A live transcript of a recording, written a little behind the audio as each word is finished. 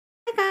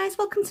Guys,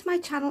 welcome to my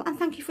channel and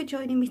thank you for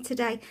joining me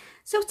today.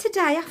 So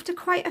today, after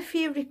quite a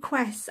few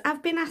requests,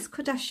 I've been asked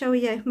could I show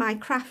you my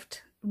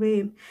craft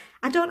room.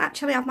 I don't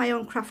actually have my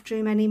own craft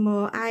room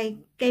anymore. I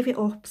gave it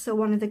up so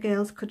one of the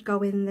girls could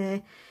go in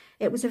there.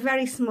 It was a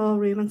very small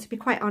room, and to be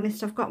quite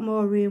honest, I've got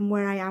more room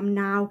where I am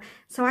now.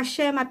 So I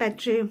share my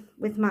bedroom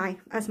with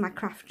as my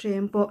craft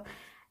room, but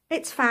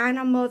it's fine.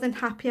 I'm more than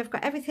happy. I've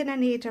got everything I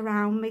need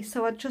around me,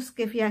 so I'll just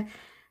give you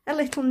a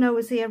little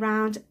nosy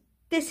around.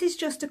 This is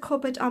just a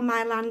cupboard on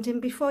my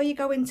landing. Before you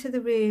go into the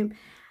room,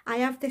 I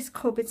have this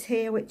cupboard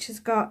here which has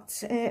got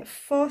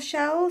 4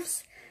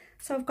 shelves.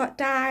 So I've got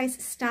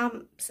dies,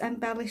 stamps,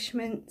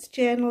 embellishments,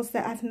 journals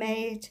that I've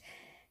made,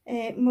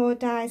 more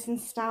dies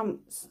and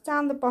stamps.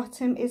 Down the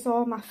bottom is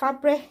all my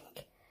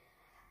fabric,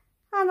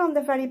 and on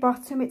the very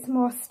bottom it's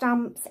more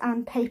stamps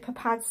and paper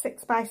pads,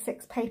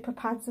 6x6 paper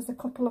pads. There's a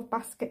couple of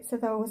baskets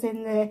of those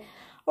in there.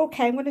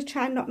 Okay, I'm going to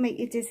try and not make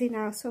you dizzy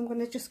now, so I'm going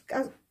to just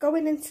go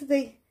into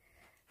the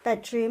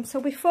bedroom.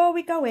 So before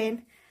we go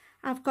in,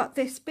 I've got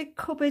this big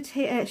cupboard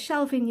here,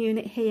 shelving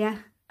unit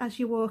here as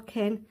you walk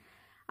in.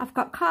 I've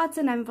got cards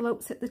and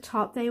envelopes at the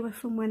top. They were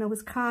from when I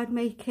was card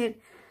making.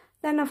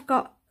 Then I've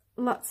got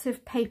lots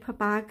of paper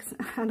bags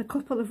and a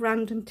couple of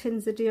random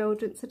tins of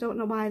deodorants. I don't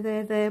know why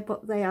they're there,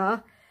 but they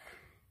are.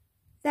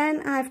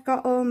 Then I've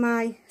got all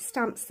my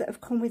stamps that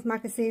have come with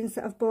magazines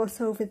that I've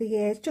bought over the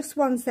years, just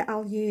ones that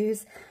I'll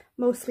use,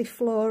 mostly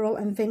floral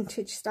and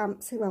vintage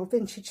stamps, well,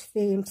 vintage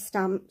themed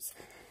stamps.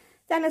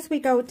 Then as we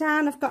go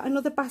down, I've got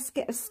another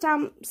basket of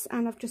stamps,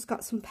 and I've just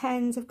got some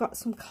pens, I've got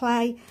some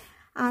clay,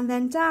 and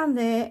then down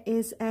there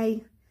is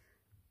a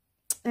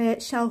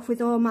shelf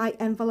with all my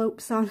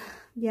envelopes on.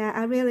 Yeah,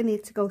 I really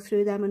need to go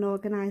through them and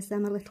organise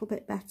them a little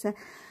bit better.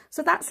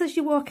 So that's as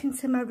you walk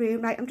into my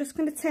room. Right, I'm just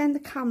going to turn the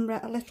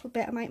camera a little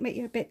bit. I might make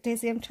you a bit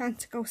dizzy. I'm trying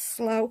to go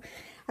slow.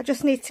 I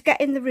just need to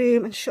get in the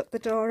room and shut the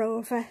door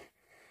over.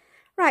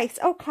 Right,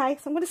 okay,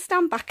 so I'm going to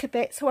stand back a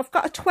bit. So I've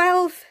got a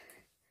 12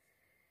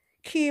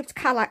 cubed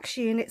Kallax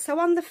unit. So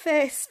on the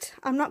first,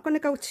 I'm not going to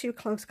go too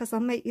close because I'll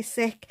make you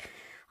sick.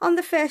 On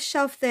the first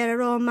shelf there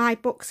are all my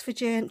books for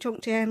junk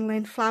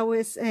journaling,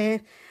 flowers,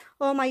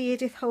 all my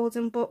Edith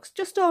Holden books,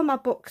 just all my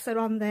books are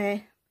on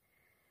there.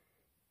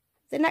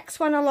 The next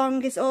one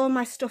along is all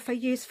my stuff I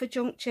use for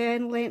junk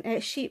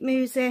journaling, sheet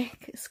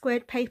music,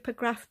 squared paper,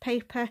 graph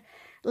paper,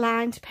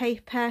 lined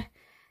paper,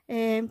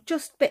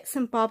 just bits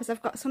and bobs.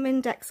 I've got some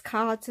index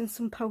cards and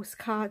some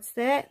postcards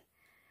there.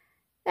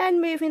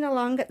 Then moving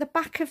along, at the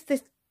back of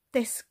this,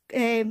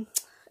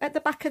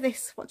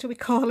 what do we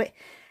call it,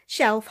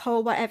 shelf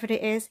hole, whatever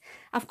it is,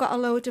 I've got a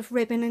load of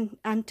ribbon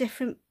and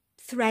different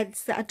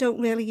threads that I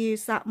don't really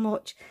use that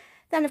much.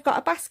 Then I've got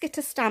a basket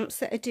of stamps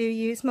that I do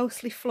use,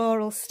 mostly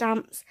floral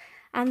stamps.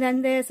 And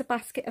then there's a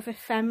basket of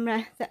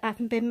ephemera that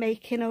I've been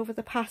making over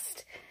the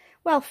past,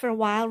 well, for a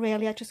while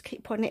really. I just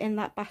keep putting it in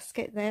that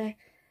basket there.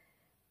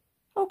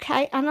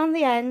 Okay, and on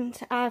the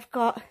end I've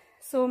got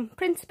some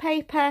printer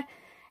paper,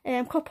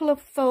 a couple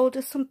of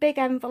folders, some big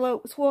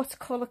envelopes,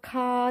 watercolour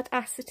card,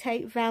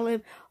 acetate,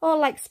 vellum, all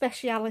like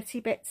speciality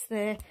bits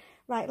there.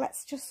 Right,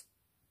 let's just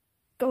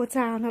go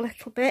down a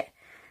little bit.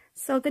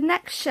 So the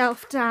next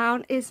shelf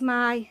down is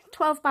my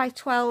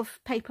 12x12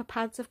 paper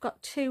pads. I've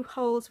got 2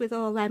 holes with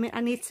all them.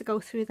 I need to go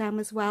through them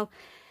as well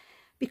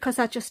because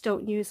I just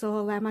don't use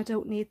all them. I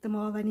don't need them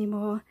all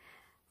anymore.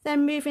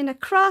 Then moving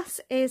across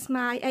is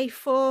my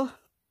A4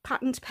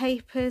 patterned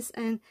papers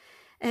and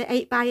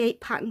 8x8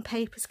 pattern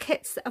papers.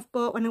 Kits that I've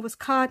bought when I was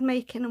card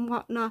making and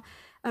whatnot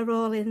are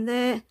all in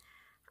there.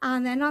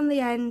 And then on the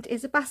end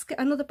is a basket,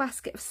 another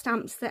basket of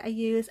stamps that I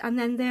use, and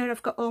then there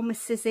I've got all my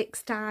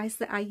Sizzix dies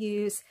that I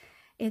use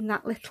in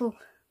that little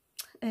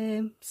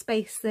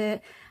space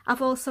there.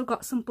 I've also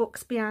got some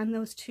books behind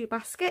those 2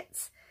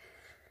 baskets.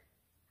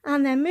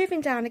 And then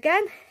moving down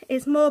again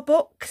is more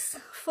books,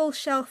 full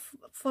shelf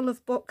full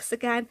of books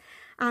again.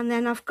 And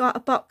then I've got a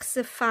box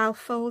of file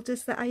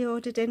folders that I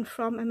ordered in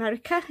from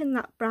America in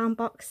that brown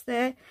box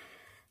there.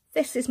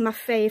 This is my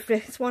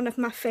favourite. It's one of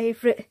my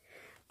favourite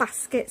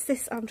baskets.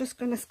 This, I'm just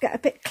going to get a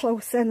bit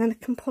closer and then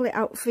I can pull it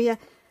out for you.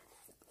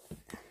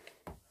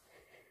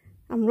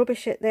 I'm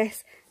rubbish at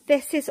this.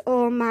 This is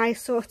all my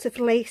sort of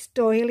lace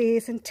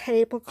doilies and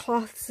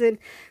tablecloths and,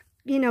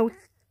 you know,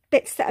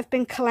 bits that I've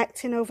been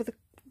collecting over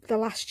the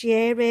last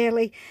year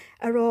really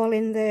are all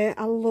in there.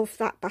 I love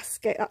that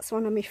basket. That's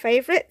one of my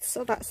favourites,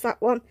 so that's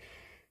that one.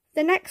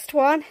 The next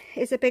one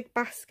is a big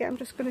basket. I'm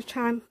just going to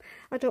try and,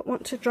 I don't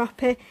want to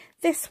drop it.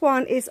 This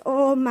one is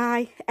all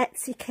my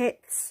Etsy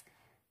kits.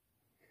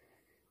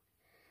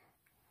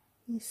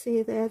 You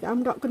see there,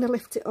 I'm not going to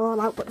lift it all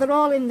out, but they're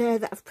all in there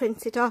that I've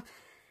printed off.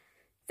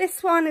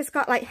 This one has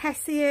got like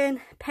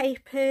Hessian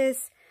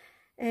papers,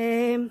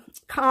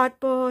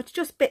 cardboard,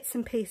 just bits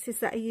and pieces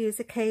that I use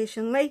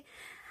occasionally.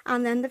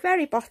 And then the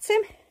very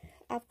bottom,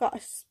 I've got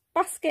a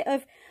basket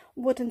of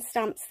wooden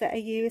stamps that I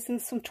use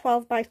and some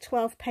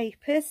 12x12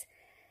 papers.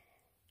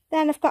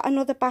 Then I've got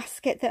another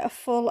basket that are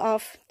full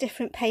of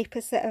different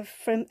papers that are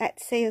from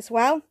Etsy as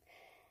well.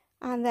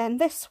 And then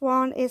this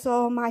one is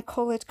all my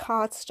coloured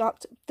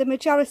cardstock. The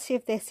majority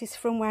of this is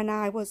from when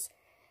I was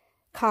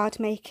card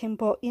making,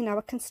 but you know,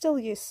 I can still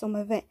use some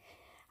of it.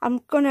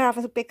 I'm going to have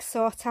a big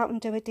sort out and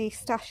do a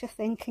destash, I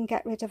think, and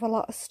get rid of a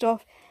lot of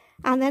stuff.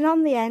 And then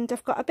on the end,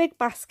 I've got a big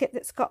basket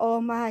that's got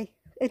all my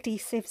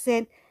adhesives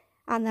in,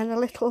 and then a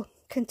little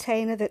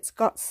container that's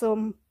got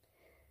some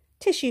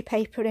tissue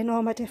paper in,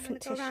 all my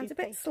different tissue paper. A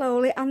bit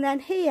slowly, and then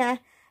here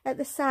at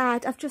the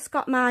side, I've just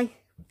got my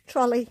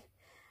trolley,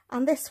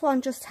 and this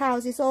one just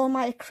houses all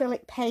my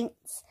acrylic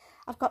paints.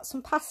 I've got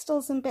some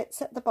pastels and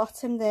bits at the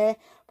bottom there,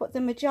 but the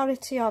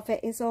majority of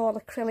it is all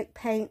acrylic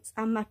paints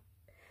and my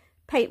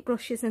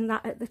paintbrushes and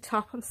that at the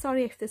top. I'm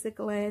sorry if there's a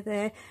glare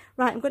there.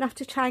 Right, I'm going to have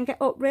to try and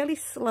get up really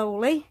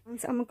slowly,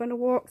 and I'm going to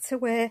walk to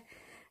where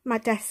my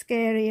desk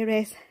area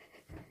is.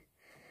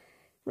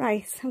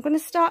 Right, I'm going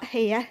to start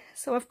here.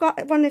 So I've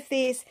got one of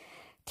these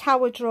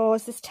tower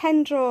drawers. There's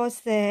 10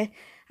 drawers there.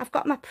 I've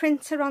got my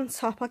printer on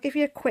top. I'll give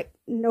you a quick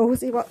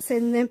nosy what's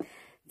in them.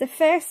 The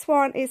first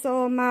one is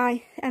all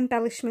my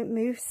embellishment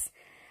mousse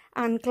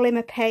and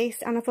glimmer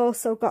paste, and I've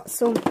also got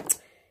some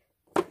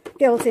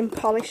gilding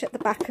polish at the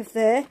back of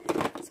there.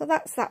 So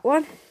that's that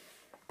one.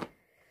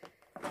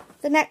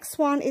 The next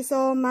one is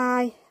all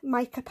my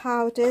mica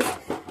powders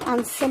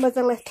and some of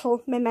the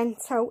little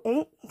Memento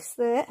inks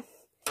there.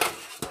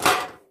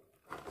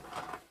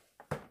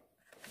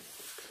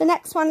 The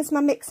next one is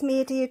my mixed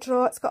media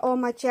drawer. It's got all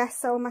my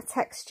gesso, my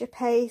texture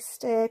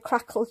paste,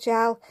 crackle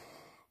gel.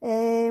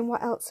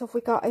 What else have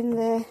we got in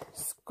there?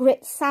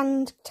 Grit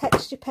sand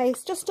texture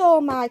paste, just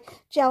all my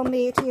gel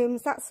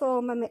mediums. That's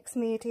all my mixed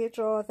media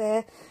drawer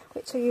there,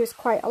 which I use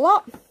quite a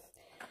lot.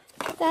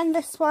 Then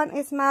this one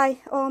is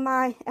all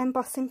my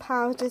embossing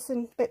powders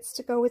and bits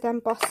to go with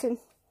embossing.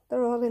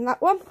 They're all in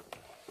that one.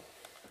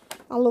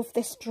 I love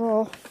this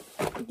drawer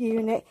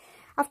unit.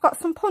 I've got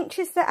some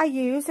punches that I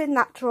use in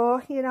that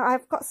drawer. You know,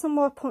 I've got some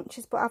more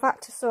punches, but I've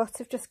had to sort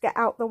of just get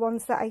out the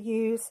ones that I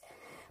use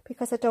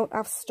because I don't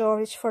have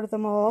storage for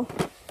them all.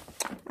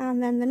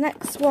 And then the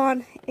next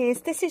one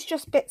is, this is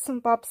just bits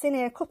and bobs in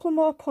here, a couple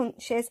more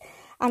punches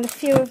and a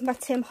few of my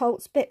Tim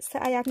Holtz bits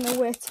that I had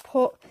nowhere to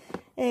put.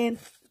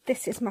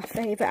 This is my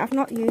favourite. I've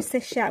not used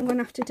this yet. I'm going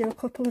to have to do a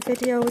couple of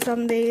videos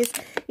on these.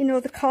 You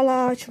know, the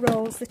collage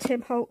rolls, the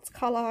Tim Holtz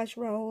collage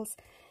rolls.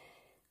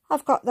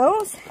 I've got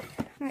those.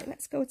 Right,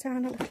 let's go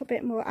down a little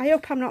bit more. I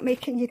hope I'm not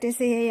making you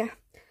dizzy here.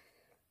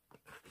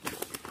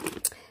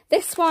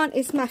 This one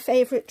is my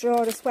favourite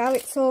drawer as well.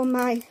 It's all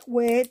my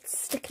words,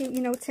 sticking,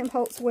 you know, Tim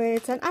Holtz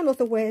words and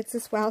other words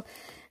as well.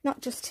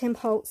 Not just Tim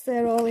Holtz,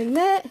 they're all in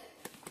there.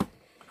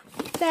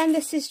 Then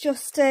this is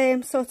just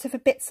sort of a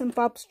bits and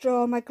bobs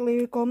drawer, my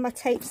glue gun, my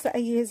tapes that I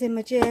use in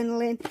my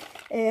journaling,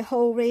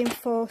 hole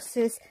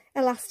reinforcers,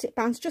 elastic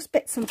bands, just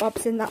bits and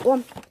bobs in that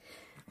one.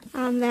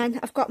 And then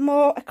I've got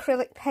more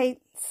acrylic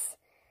paints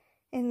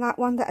in that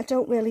one that I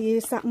don't really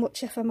use that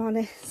much, if I'm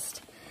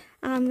honest.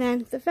 And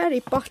then the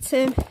very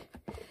bottom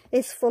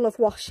is full of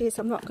washes.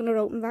 I'm not going to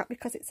open that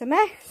because it's a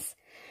mess.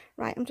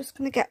 Right, I'm just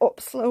going to get up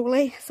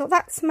slowly. So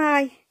that's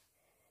my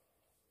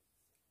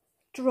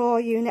drawer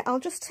unit. I'll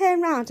just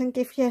turn around and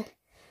give you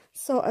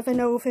sort of an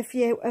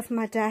overview of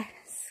my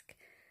desk.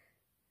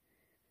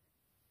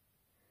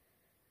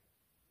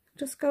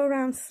 Just go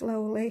around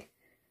slowly.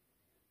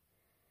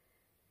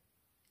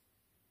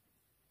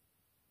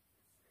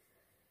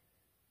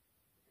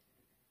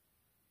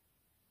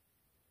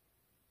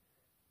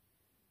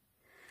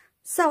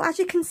 So as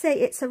you can see,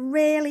 it's a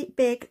really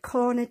big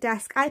corner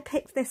desk. I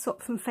picked this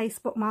up from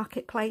Facebook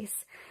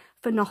Marketplace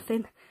for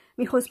nothing.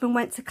 My husband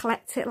went to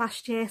collect it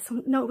last year.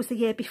 No, it was the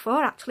year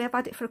before actually. I've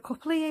had it for a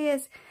couple of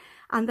years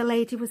and the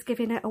lady was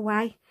giving it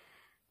away.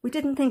 We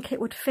didn't think it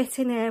would fit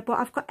in here, but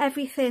I've got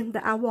everything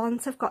that I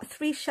want. I've got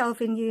 3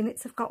 shelving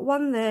units. I've got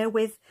one there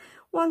with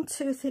 1,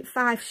 2, 3,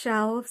 5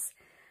 shelves.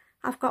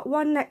 I've got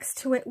one next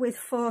to it with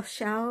 4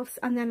 shelves,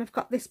 and then I've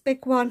got this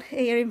big one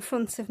here in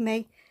front of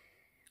me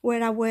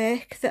where I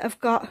work that I've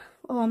got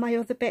all my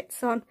other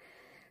bits on.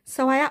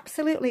 So I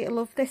absolutely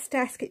love this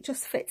desk. It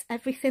just fits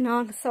everything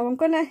on. So I'm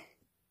going to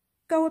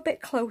go a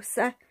bit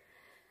closer.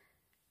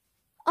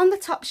 On the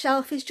top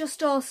shelf is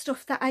just all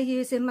stuff that I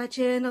use in my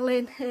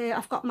journaling.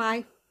 I've got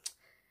my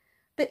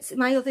bits,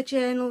 my other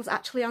journals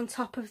actually on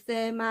top of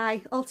there,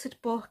 my altered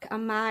book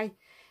and my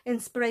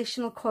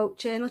inspirational quote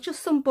journal,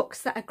 just some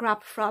books that I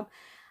grabbed from.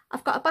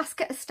 I've got a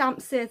basket of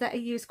stamps there that I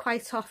use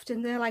quite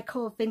often. They're like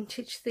all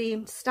vintage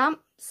themed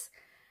stamps.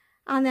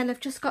 And then I've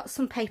just got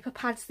some paper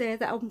pads there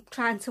that I'm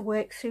trying to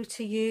work through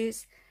to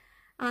use.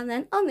 And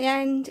then on the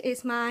end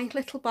is my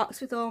little box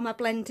with all my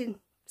blending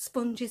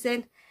sponges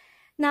in.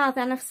 Now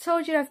then, I've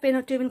told you I've been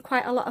doing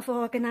quite a lot of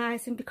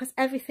organising because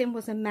everything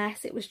was a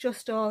mess. It was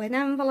just all in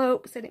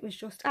envelopes and it was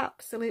just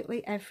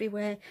absolutely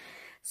everywhere.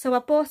 So I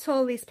bought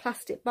all these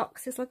plastic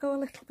boxes. I'll go a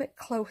little bit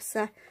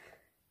closer.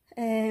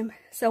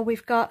 So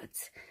we've got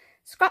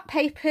scrap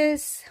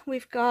papers,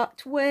 we've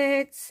got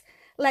words,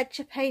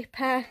 ledger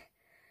paper,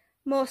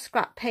 more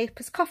scrap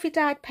papers, coffee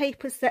dyed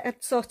papers that are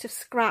sort of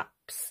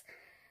scraps,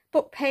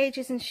 book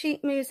pages and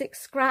sheet music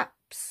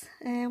scraps.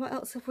 What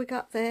else have we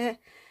got there?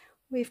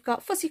 We've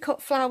got fussy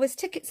cut flowers,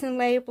 tickets and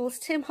labels,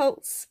 Tim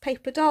Holtz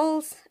paper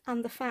dolls,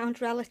 and the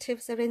found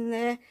relatives are in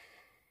there.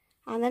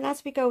 And then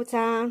as we go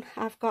down,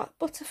 I've got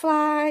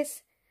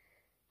butterflies,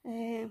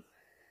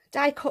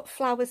 die cut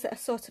flowers that are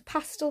sort of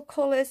pastel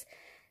colours,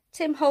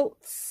 Tim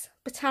Holtz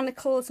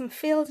botanicals and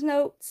field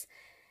notes,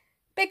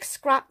 big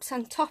scraps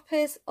and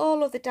toppers,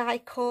 all other die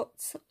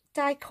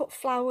cut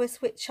flowers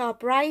which are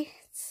bright,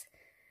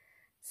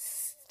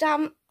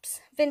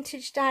 stamps,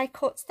 vintage die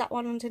cuts, that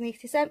one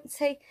underneath is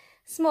empty,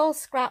 small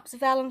scraps,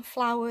 vellum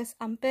flowers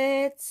and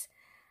birds.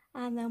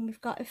 And then we've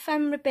got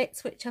ephemera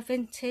bits which are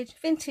vintage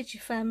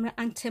ephemera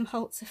and Tim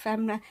Holtz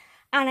ephemera,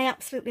 and I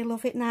absolutely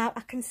love it now.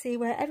 I can see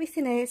where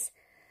everything is,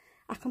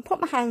 I can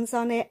put my hands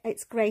on it,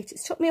 it's great.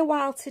 It's took me a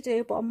while to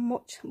do, but I'm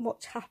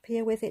much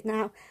happier with it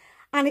now,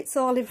 and it's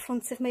all in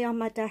front of me on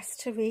my desk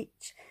to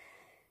reach.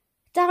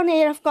 Down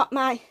here I've got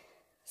my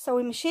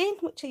sewing machine,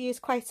 which I use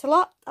quite a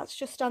lot. That's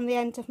just on the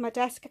end of my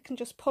desk. I can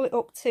just pull it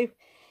up to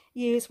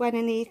use when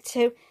I need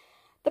to.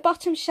 The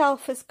bottom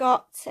shelf has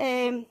got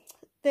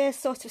their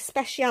sort of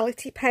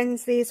speciality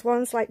pens, these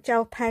ones like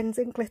gel pens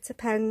and glitter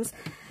pens,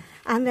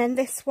 and then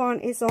this one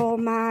is all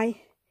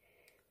my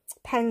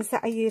pens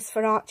that I use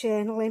for art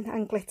journaling,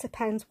 and glitter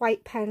pens,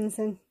 white pens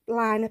and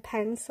liner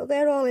pens, so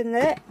they're all in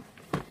there.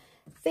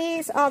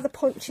 These are the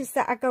punches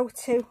that I go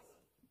to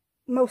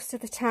most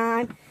of the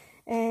time.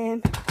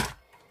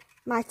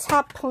 My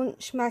tab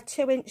punch, my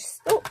 2-inch,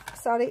 oh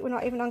sorry, we're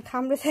not even on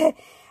camera there,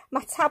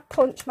 my tab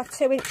punch, my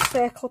 2-inch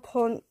circle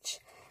punch,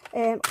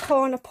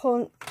 corner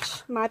punch,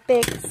 my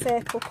big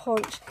circle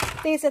punch.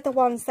 These are the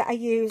ones that I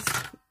use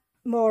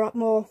more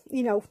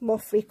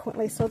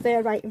frequently, so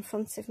they're right in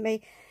front of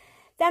me.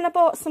 Then I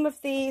bought some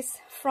of these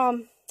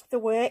from The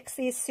Works,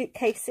 these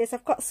suitcases.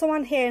 I've got some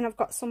on here and I've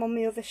got some on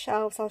my other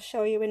shelves, I'll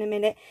show you in a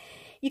minute.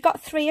 You got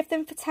 3 of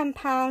them for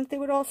 £10, they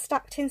were all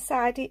stacked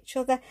inside each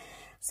other.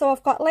 So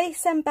I've got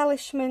lace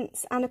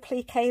embellishments and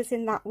appliques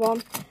in that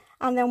one,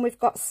 and then we've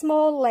got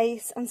small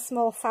lace and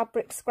small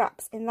fabric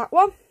scraps in that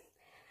one.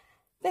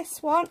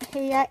 This one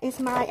here is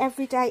my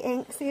everyday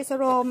inks. These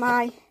are all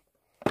my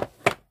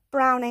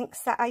brown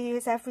inks that I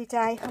use every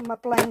day, and my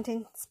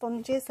blending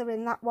sponges are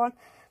in that one.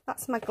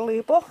 That's my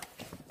glue book.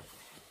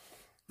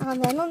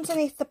 And then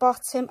underneath the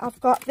bottom I've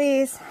got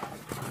these.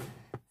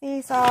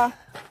 These are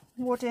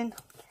wooden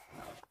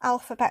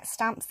alphabet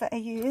stamps that I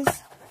use.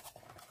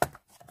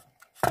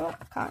 Oh,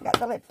 can't get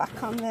the lid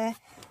back on there.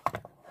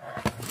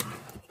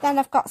 Then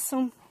I've got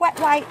some wet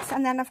wipes,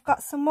 and then I've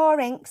got some more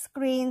inks,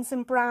 greens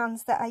and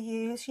browns that I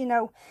use, you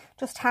know,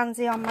 just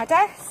handy on my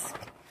desk.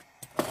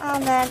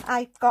 And then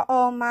I've got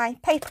all my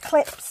paper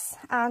clips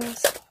and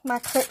my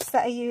clips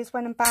that I use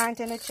when I'm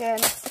binding a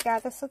journal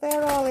together, so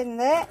they're all in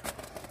there.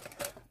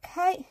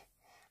 Okay,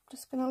 I'm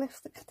just going to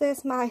lift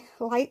there's my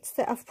lights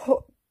that I've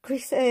put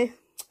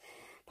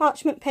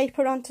parchment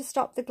paper on to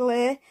stop the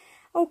glare.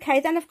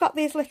 Okay, then I've got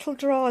these little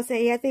drawers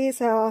here.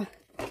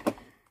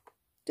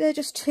 They're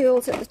just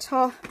tools at the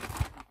top.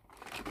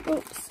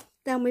 Oops.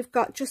 Then we've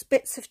got just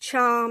bits of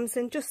charms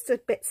and just a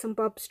bits and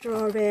bobs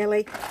drawer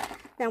really.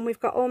 Then we've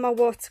got all my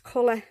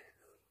watercolour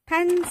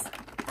pens.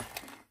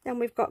 Then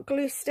we've got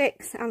glue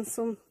sticks and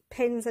some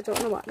pins. I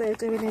don't know what they're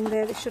doing in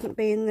there. They shouldn't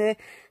be in there.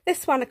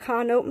 This one I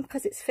can't open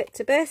because it's fit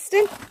to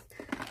bursting.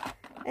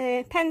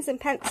 Pens and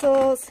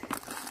pencils.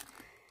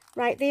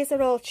 Right, these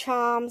are all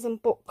charms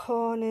and book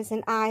corners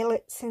and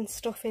eyelets and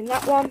stuff in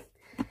that one.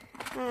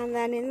 And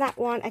then in that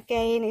one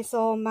again is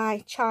all my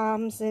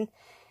charms and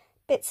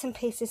bits and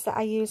pieces that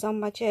I use on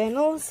my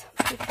journals.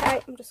 Okay,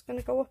 I'm just going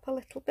to go up a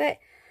little bit.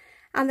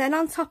 And then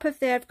on top of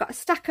there I've got a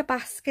stack of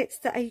baskets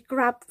that I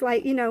grabbed,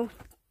 like, you know,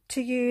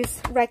 to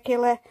use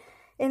regular.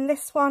 In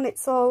this one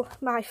it's all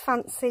my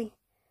fancy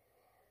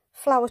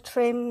flower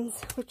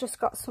trims. We've just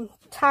got some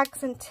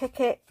tags and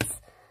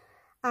tickets.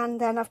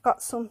 And then I've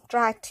got some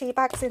dried tea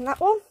bags in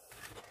that one.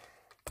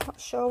 Not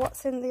sure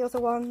what's in the other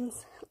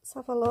ones. Let's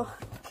have a look.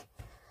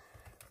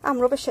 I'm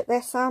rubbish at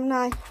this, aren't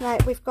I?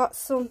 Right, we've got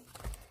some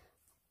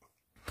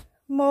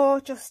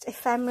more just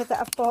ephemera that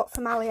I've bought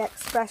from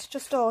AliExpress.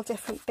 Just all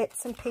different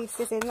bits and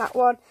pieces in that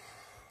one.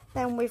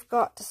 Then we've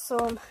got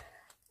some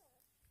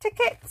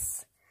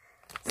tickets.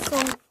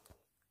 Some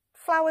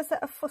flowers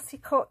that are fussy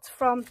cut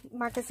from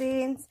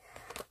magazines.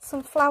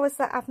 Some flowers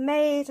that I've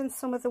made and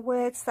some of the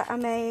words that I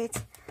made.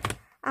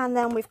 And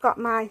then we've got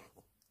my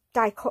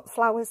die cut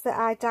flowers that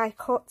I die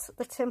cut,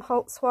 the Tim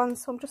Holtz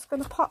ones. So I'm just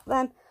going to pop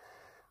them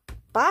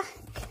back.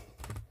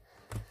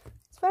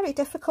 It's very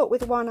difficult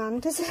with one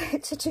hand, isn't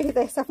it, to do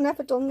this? I've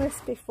never done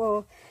this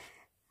before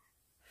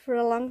for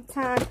a long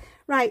time.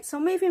 Right, so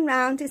moving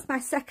round is my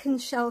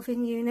second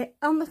shelving unit.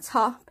 On the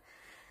top,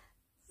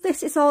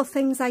 this is all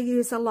things I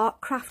use a lot: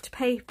 craft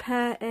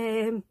paper,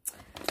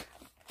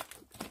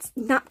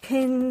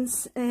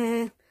 napkins,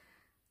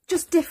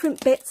 just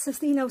different bits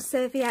of, you know,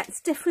 serviettes,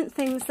 different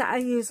things that I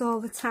use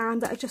all the time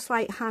that are just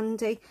like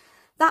handy.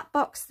 That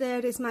box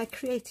there is my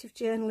creative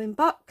journaling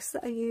box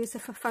that I use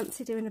if I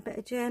fancy doing a bit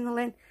of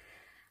journaling.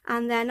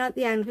 And then at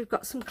the end we've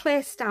got some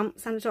clear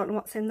stamps, and I don't know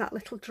what's in that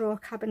little drawer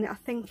cabinet. I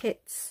think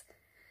it's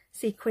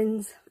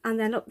sequins. And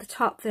then up the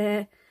top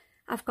there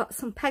I've got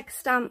some peg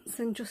stamps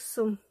and just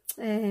some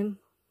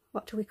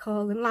what do we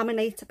call them,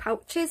 laminator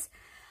pouches.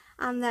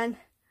 And then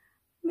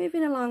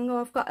moving along,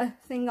 oh, I've got a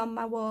thing on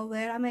my wall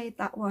there, I made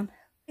that one.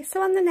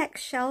 So on the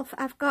next shelf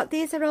I've got,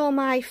 these are all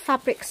my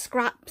fabric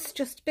scraps,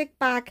 just a big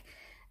bag,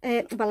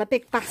 well, a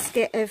big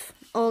basket of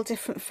all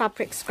different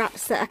fabric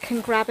scraps that I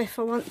can grab if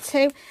I want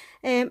to.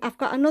 I've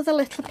got another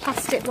little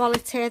plastic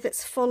wallet here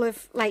that's full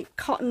of like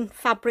cotton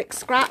fabric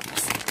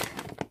scraps.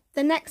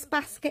 The next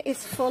basket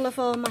is full of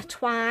all my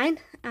twine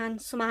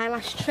and some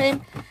eyelash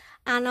trim,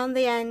 and on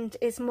the end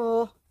is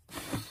more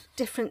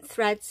different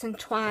threads and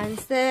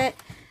twines there.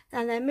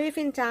 And then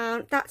moving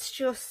down, that's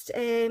just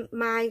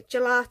my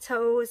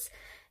gelatos,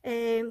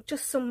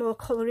 just some more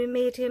colouring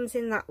mediums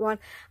in that one.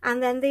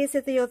 And then these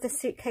are the other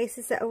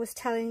suitcases that I was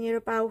telling you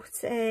about.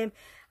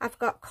 I've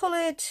got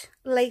coloured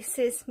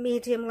laces,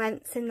 medium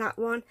lengths in that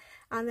one.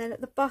 And then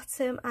at the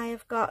bottom I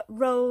have got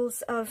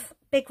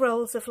big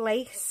rolls of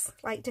lace,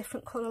 like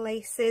different colour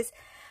laces.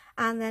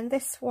 And then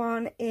this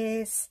one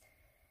is,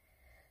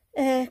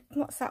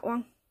 what's that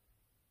one?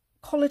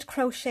 Coloured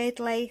crocheted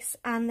lace,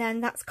 and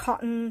then that's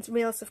cotton,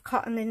 reels of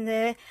cotton in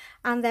there.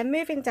 And then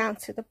moving down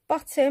to the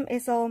bottom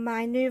is all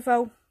my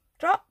Nuvo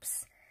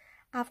drops.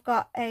 I've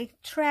got a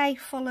tray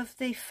full of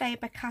the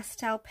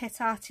Faber-Castell Pitt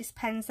Artist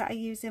pens that I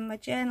use in my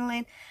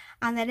journaling,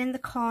 and then in the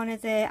corner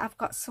there I've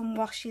got some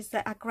washes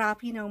that I grab,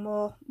 you know,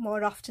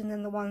 more often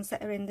than the ones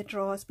that are in the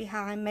drawers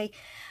behind me.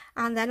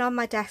 And then on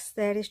my desk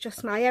there is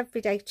just my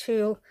everyday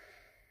tool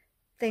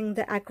thing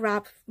that I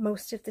grab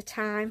most of the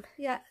time.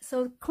 Yeah,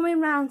 so coming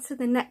round to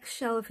the next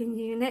shelving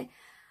unit,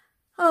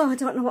 oh, I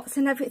don't know what's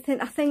in everything.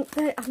 I think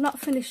that I've not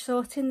finished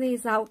sorting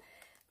these out.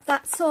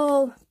 That's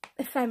all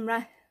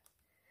ephemera,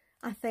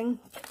 I think.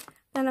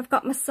 Then I've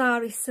got my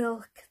sari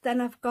silk, then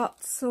I've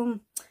got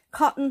some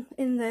cotton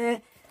in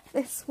there.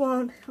 This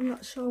one, I'm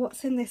not sure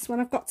what's in this one.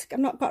 I've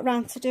not got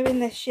around to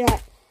doing this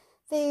yet.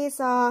 These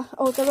are,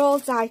 oh, they're all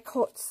die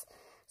cuts,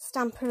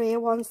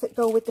 Stamperia ones that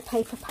go with the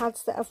paper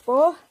pads that I've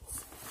bought.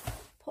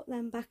 Put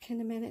them back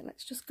in a minute.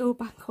 Let's just go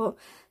back up.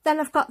 Then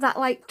I've got that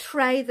like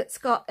tray that's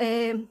got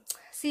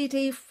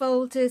CD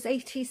folders,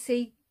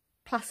 ATC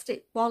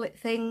plastic wallet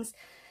things,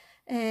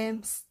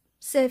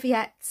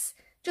 serviettes,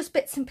 just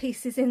bits and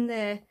pieces in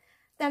there.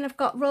 Then I've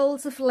got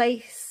rolls of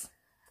lace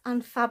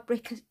and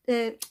fabric,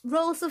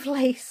 rolls of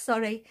lace,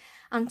 sorry,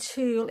 and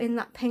tulle in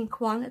that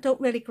pink one. I don't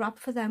really grab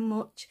for them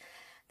much.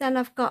 Then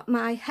I've got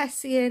my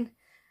Hessian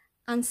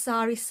and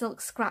sari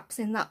silk scraps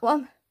in that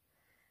one.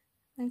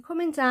 Then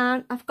coming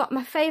down, I've got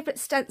my favourite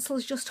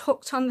stencils just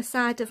hooked on the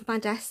side of my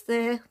desk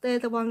there. They're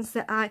the ones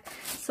that I,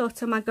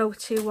 sort of my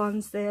go-to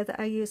ones there that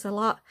I use a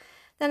lot.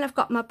 Then I've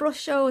got my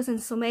brushos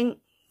and some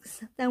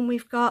inks. Then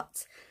we've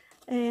got,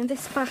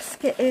 this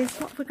basket is,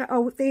 what have we got?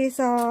 Oh, these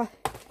are,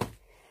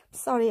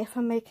 sorry if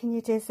I'm making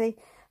you dizzy,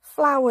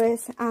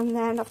 flowers. And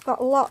then I've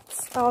got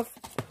lots of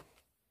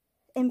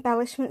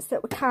embellishments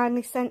that were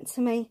kindly sent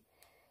to me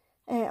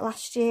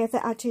last year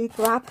that I do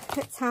grab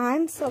at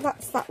times. So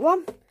that's that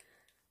one.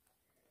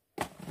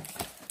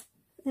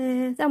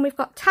 Then we've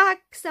got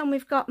tags, then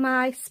we've got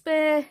my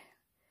spare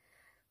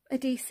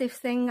adhesive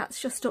thing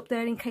that's just up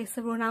there in case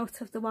I run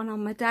out of the one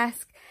on my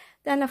desk.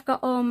 Then I've got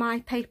all my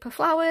paper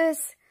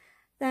flowers.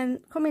 Then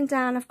coming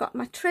down I've got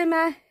my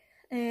trimmer,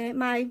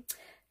 my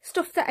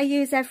stuff that I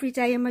use every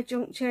day in my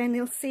junk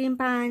journal, seam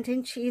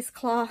binding,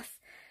 cheesecloth,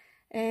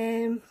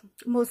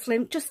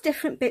 muslin, just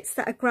different bits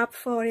that I grab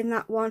for in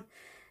that one.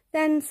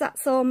 Then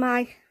that's all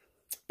my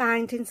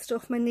binding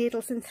stuff, my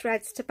needles and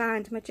threads to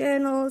bind my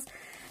journals.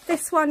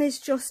 This one is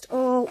just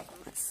all,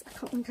 I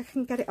don't think I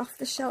can get it off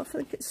the shelf, I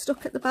think it's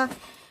stuck at the back.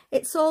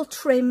 It's all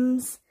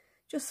trims,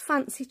 just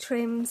fancy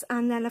trims,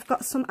 and then I've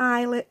got some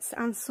eyelets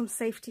and some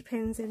safety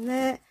pins in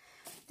there.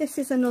 This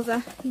is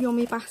another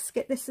yummy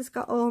basket. This has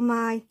got all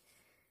my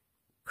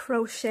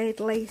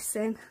crocheted lace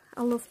in.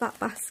 I love that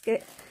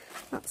basket.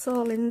 That's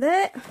all in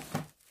there.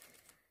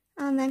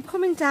 And then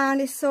coming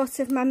down is sort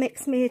of my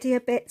mixed media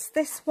bits.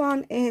 This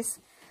one is,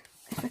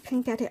 if I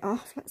can get it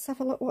off, let's have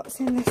a look what's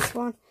in this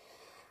one.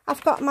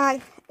 I've got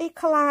my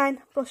Ecoline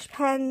brush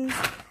pens,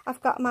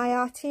 I've got my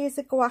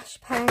Arteza gouache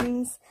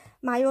pens,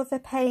 my other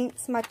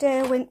paints, my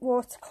Derwent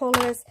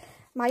watercolours,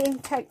 my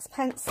Inktense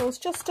pencils,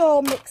 just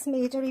all mixed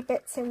media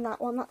bits in that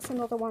one. That's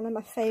another one of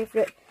my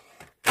favourite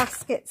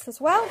baskets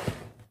as well.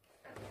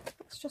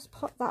 Let's just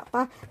put that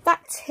back.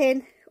 That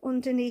tin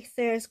underneath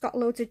there has got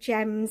loads of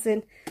gems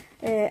and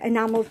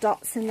enamel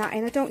dots and that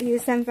in. I don't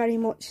use them very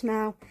much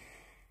now.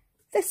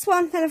 This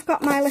one, then I've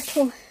got my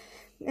little,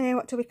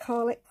 what do we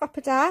call it,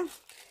 crocodile.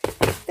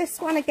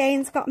 This one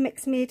again's got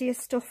mixed media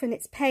stuff in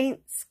its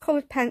paints,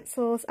 coloured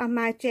pencils and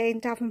my Jane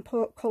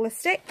Davenport colour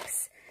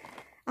sticks.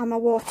 And my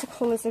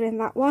watercolours are in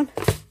that one.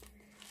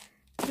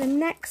 The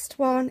next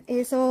one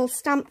is all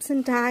stamps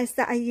and dies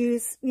that I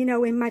use, you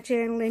know, in my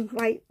journaling,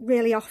 like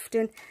really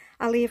often.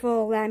 I leave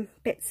all them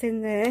bits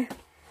in there.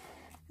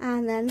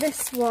 And then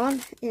this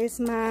one is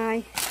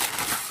my,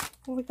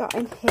 what have we got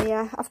in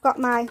here? I've got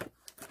my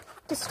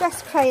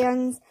distress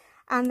crayons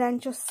and then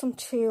just some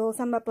tools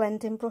and my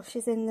blending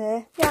brushes in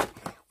there. Yeah,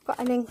 I've got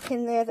an ink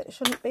in there that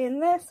shouldn't be in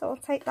there, so I'll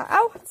take that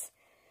out.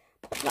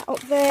 Put that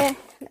up there.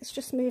 Let's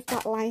just move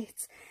that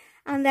light.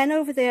 And then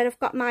over there I've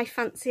got my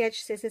fancy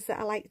edge scissors that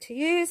I like to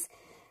use.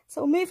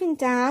 So moving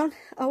down,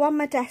 oh, on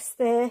my desk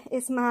there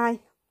is my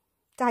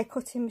die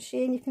cutting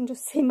machine. You can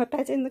just see my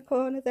bed in the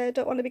corner there,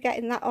 don't want to be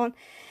getting that on.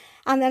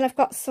 And then I've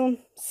got some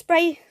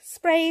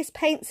sprays,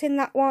 paints in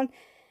that one,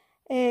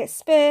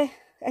 spray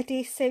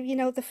adhesive, you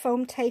know, the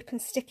foam tape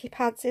and sticky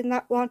pads in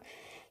that one.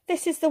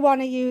 This is the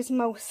one I use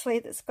mostly,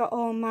 that's got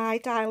all my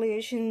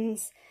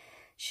Dylusions,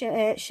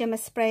 shimmer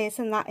sprays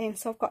and that in.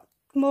 So I've got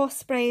more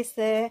sprays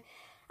there.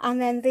 And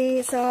then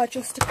these are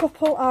just a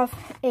couple of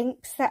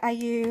inks that I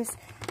use,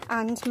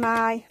 and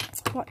my,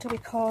 what do we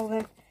call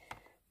them?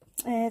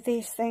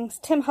 These things,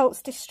 Tim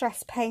Holtz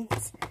Distress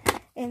Paints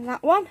in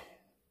that one.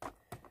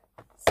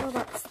 So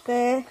that's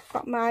there.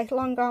 Got my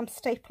long arm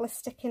stapler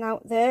sticking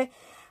out there.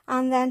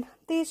 And then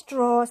these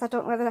drawers, I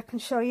don't know whether I can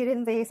show you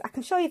in these. I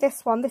can show you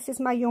this one. This is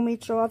my yummy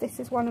drawer. This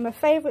is one of my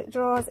favourite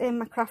drawers in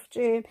my craft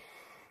room.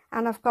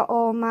 And I've got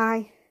all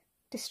my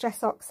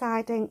Distress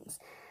Oxide inks.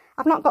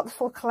 I've not got the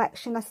full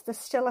collection. There's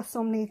still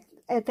some need.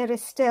 There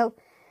is still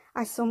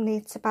some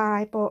need to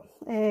buy. But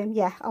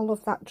yeah, I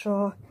love that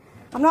drawer.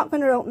 I'm not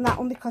going to open that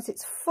one because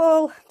it's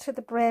full to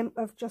the brim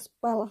of just,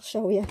 well, I'll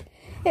show you.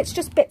 It's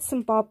just bits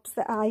and bobs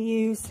that I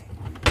use.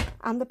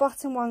 And the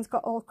bottom one's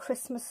got all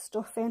Christmas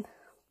stuff in.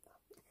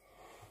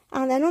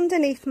 And then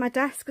underneath my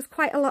desk is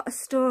quite a lot of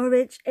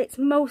storage. It's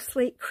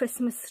mostly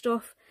Christmas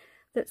stuff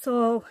that's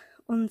all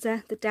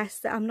under the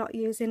desk that I'm not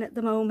using at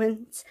the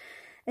moment.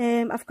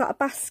 I've got a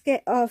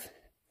basket of,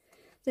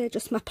 they're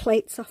just my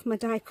plates off my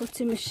die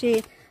cutting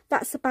machine.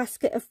 That's a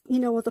basket of, you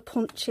know, other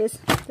punches.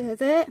 They're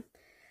there.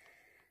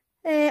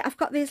 I've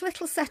got these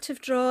little set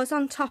of drawers.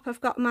 On top I've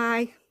got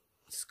my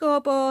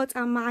scoreboard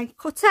and my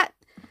cutter.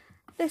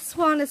 This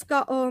one has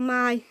got all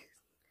my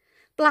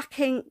black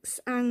inks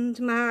and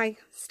my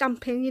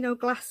stamping, you know,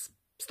 glass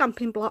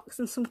stamping blocks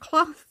and some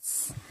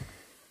cloths.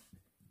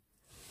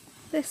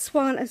 This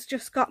one has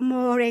just got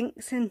more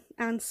inks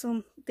and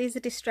some, these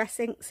are distress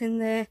inks in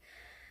there,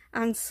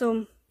 and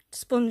some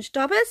sponge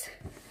daubers.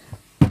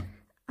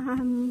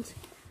 And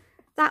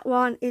that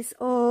one is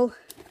all,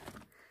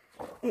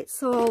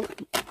 it's all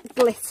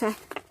glitter,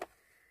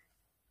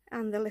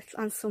 and the little,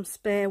 and some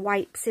spare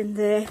wipes in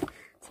there.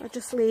 So I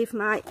just leave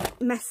my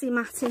messy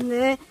mat in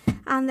there.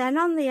 And then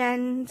on the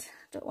end,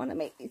 don't want to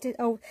make it,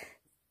 oh,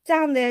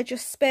 down there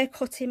just spare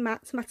cutting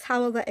mats, my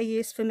towel that I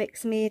use for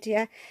mixed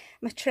media,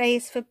 my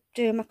trays for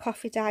doing my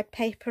coffee dyed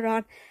paper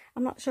on.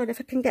 I'm not sure if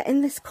I can get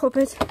in this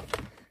cupboard.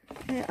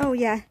 Oh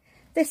yeah,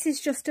 this is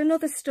just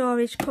another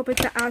storage cupboard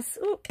that has,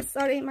 oh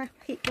sorry, my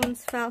heat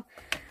guns fell,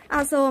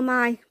 has all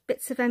my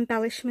bits of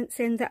embellishments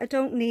in that I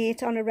don't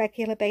need on a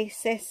regular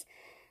basis.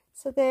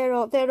 So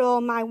they're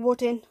all my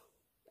wooden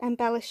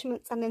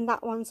embellishments, and then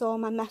that one's all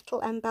my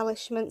metal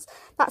embellishments.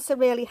 That's a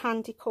really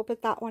handy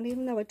cupboard, that one,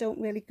 even though I don't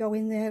really go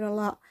in there a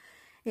lot.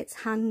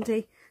 It's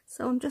handy.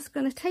 So I'm just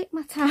going to take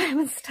my time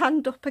and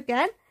stand up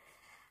again,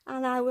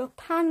 and I will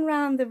pan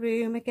round the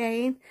room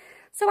again.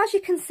 So as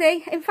you can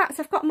see, in fact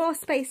I've got more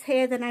space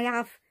here than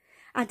I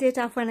did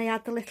have when I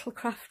had the little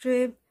craft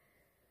room.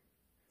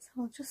 So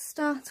I'll just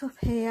start up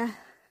here,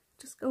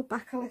 just go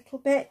back a little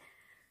bit.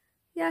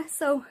 Yeah,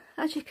 so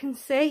as you can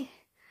see,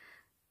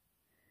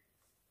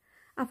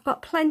 I've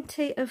got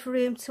plenty of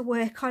room to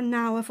work on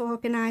now. I've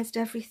organised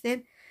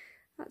everything.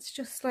 That's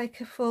just like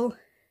a full,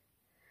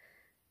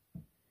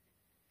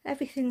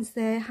 everything's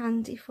there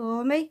handy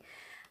for me.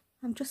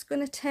 I'm just going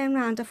to turn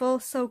around. I've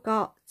also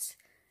got,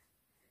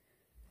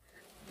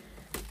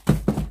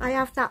 I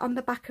have that on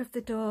the back of the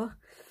door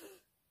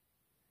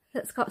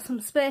that's got some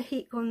spare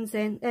heat guns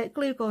in,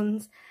 glue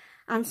guns,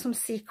 and some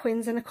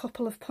sequins and a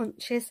couple of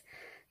punches.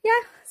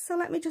 Yeah, so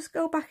let me just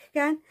go back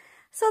again.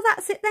 So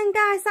that's it then,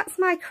 guys. That's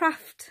my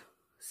craft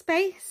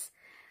space.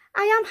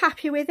 I am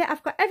happy with it.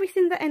 I've got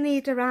everything that I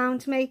need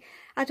around me.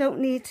 I don't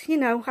need, you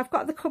know, I've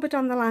got the cupboard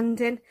on the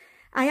landing.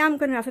 I am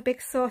going to have a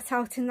big sort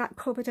out in that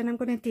cupboard, and I'm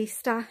going to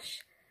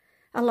de-stash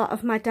a lot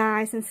of my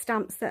dies and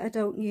stamps that I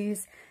don't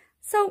use.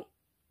 So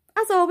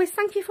as always,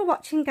 thank you for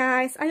watching,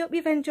 guys. I hope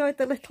you've enjoyed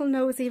the little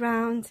nosy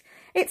round.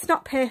 It's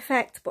not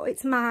perfect, but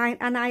it's mine,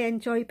 and I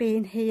enjoy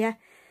being here,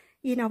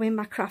 you know, in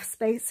my craft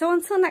space. So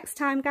until next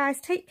time, guys,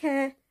 take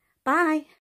care. Bye.